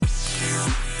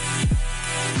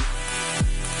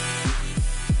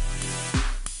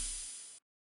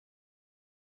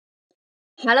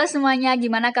Halo semuanya,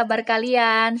 gimana kabar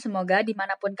kalian? Semoga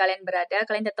dimanapun kalian berada,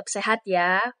 kalian tetap sehat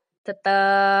ya.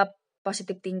 Tetap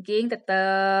positive thinking,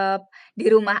 tetap di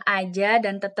rumah aja,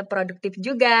 dan tetap produktif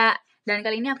juga. Dan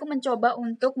kali ini aku mencoba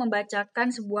untuk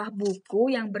membacakan sebuah buku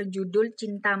yang berjudul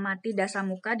Cinta Mati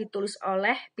Dasamuka, ditulis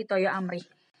oleh Pitoyo Amrih.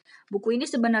 Buku ini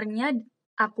sebenarnya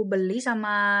aku beli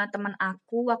sama teman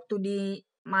aku waktu di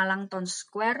Malang Town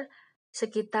Square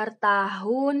sekitar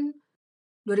tahun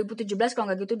 2017, kalau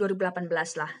nggak gitu 2018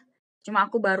 lah. Cuma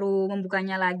aku baru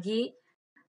membukanya lagi.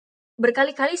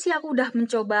 Berkali-kali sih aku udah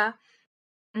mencoba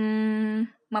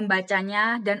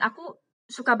membacanya, dan aku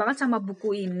suka banget sama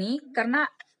buku ini karena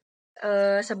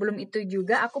sebelum itu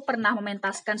juga aku pernah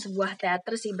mementaskan sebuah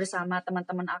teater sih bersama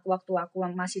teman-teman aku waktu aku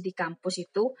masih di kampus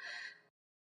itu.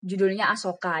 Judulnya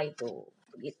Asoka itu,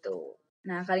 begitu.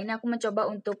 Nah, kali ini aku mencoba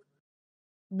untuk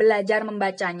belajar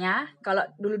membacanya. Kalau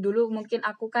dulu-dulu mungkin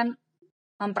aku kan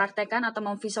mempraktekkan atau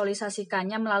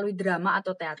memvisualisasikannya melalui drama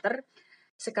atau teater.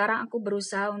 Sekarang aku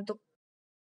berusaha untuk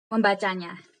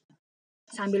membacanya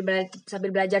sambil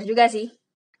belajar juga sih.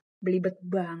 Belibet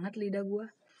banget lidah gue.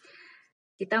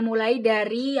 Kita mulai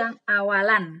dari yang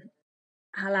awalan,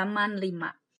 halaman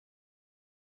 5.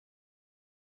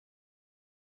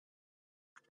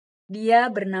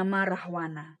 Dia bernama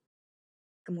Rahwana.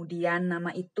 Kemudian nama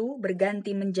itu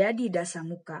berganti menjadi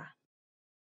Dasamuka.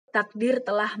 Takdir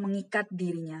telah mengikat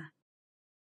dirinya.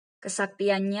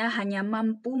 Kesaktiannya hanya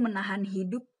mampu menahan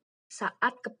hidup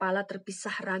saat kepala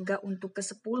terpisah raga untuk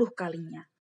ke-10 kalinya.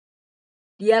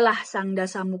 Dialah sang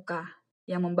Dasamuka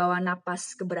yang membawa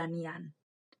napas keberanian.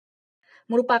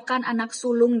 Merupakan anak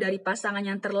sulung dari pasangan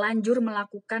yang terlanjur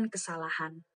melakukan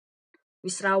kesalahan,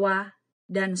 Wisrawa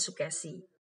dan Sukesi.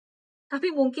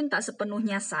 Tapi mungkin tak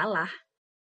sepenuhnya salah,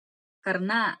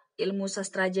 karena ilmu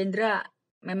sastra jendra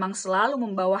memang selalu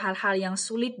membawa hal-hal yang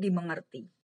sulit dimengerti.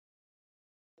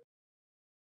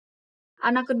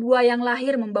 Anak kedua yang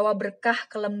lahir membawa berkah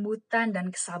kelembutan dan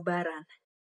kesabaran,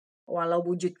 walau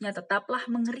wujudnya tetaplah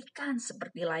mengerikan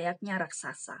seperti layaknya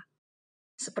raksasa.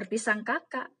 Seperti sang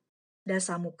kakak,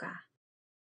 Dasamuka.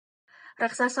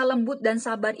 Raksasa lembut dan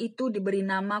sabar itu diberi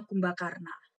nama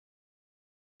Kumbakarna.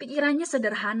 Pikirannya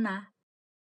sederhana.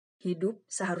 Hidup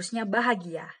seharusnya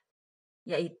bahagia,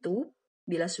 yaitu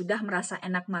bila sudah merasa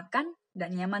enak makan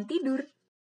dan nyaman tidur.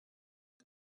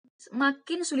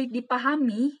 Semakin sulit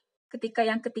dipahami ketika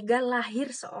yang ketiga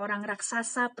lahir seorang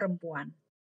raksasa perempuan,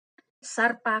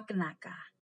 Sarpa Kenaka.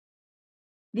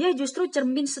 Dia justru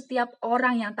cermin setiap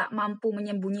orang yang tak mampu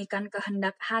menyembunyikan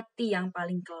kehendak hati yang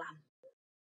paling kelam.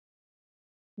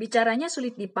 Bicaranya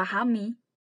sulit dipahami.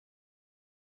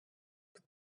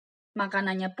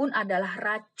 Makanannya pun adalah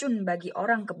racun bagi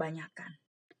orang kebanyakan.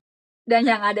 Dan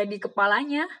yang ada di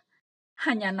kepalanya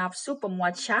hanya nafsu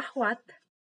pemuat syahwat.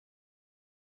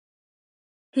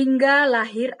 Hingga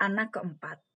lahir anak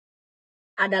keempat.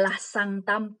 Adalah sang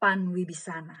tampan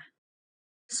Wibisana.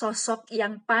 Sosok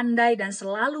yang pandai dan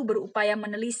selalu berupaya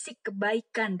menelisik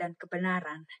kebaikan dan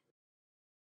kebenaran.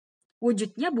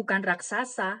 Wujudnya bukan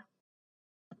raksasa.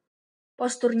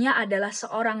 Posturnya adalah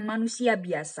seorang manusia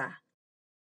biasa.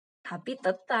 Tapi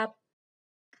tetap,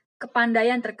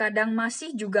 kepandaian terkadang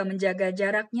masih juga menjaga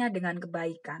jaraknya dengan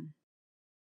kebaikan,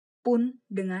 pun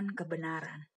dengan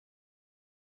kebenaran.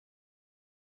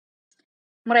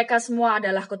 Mereka semua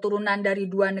adalah keturunan dari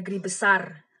 2 negeri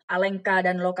besar, Alengka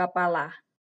dan Lokapala.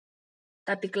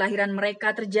 Tapi kelahiran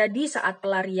mereka terjadi saat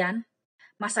pelarian.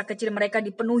 Masa kecil mereka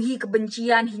dipenuhi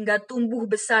kebencian hingga tumbuh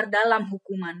besar dalam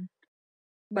hukuman.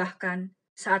 Bahkan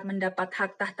saat mendapat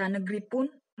hak tahta negeri pun,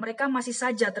 mereka masih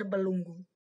saja terbelenggu.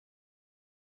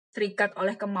 Terikat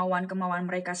oleh kemauan-kemauan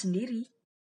mereka sendiri.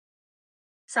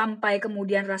 Sampai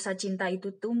kemudian rasa cinta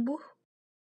itu tumbuh.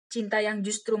 Cinta yang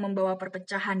justru membawa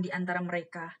perpecahan di antara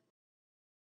mereka.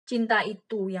 Cinta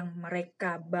itu yang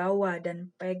mereka bawa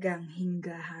dan pegang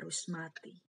hingga harus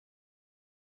mati.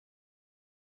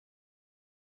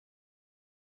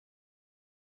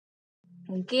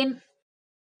 Mungkin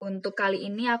untuk kali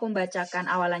ini aku membacakan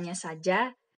awalannya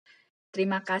saja.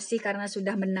 Terima kasih karena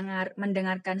sudah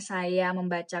mendengarkan saya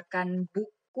membacakan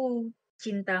buku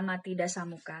Cinta Mati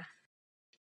Dasamuka.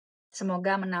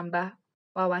 Semoga menambah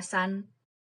wawasan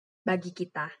bagi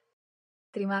kita.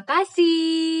 Terima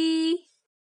kasih.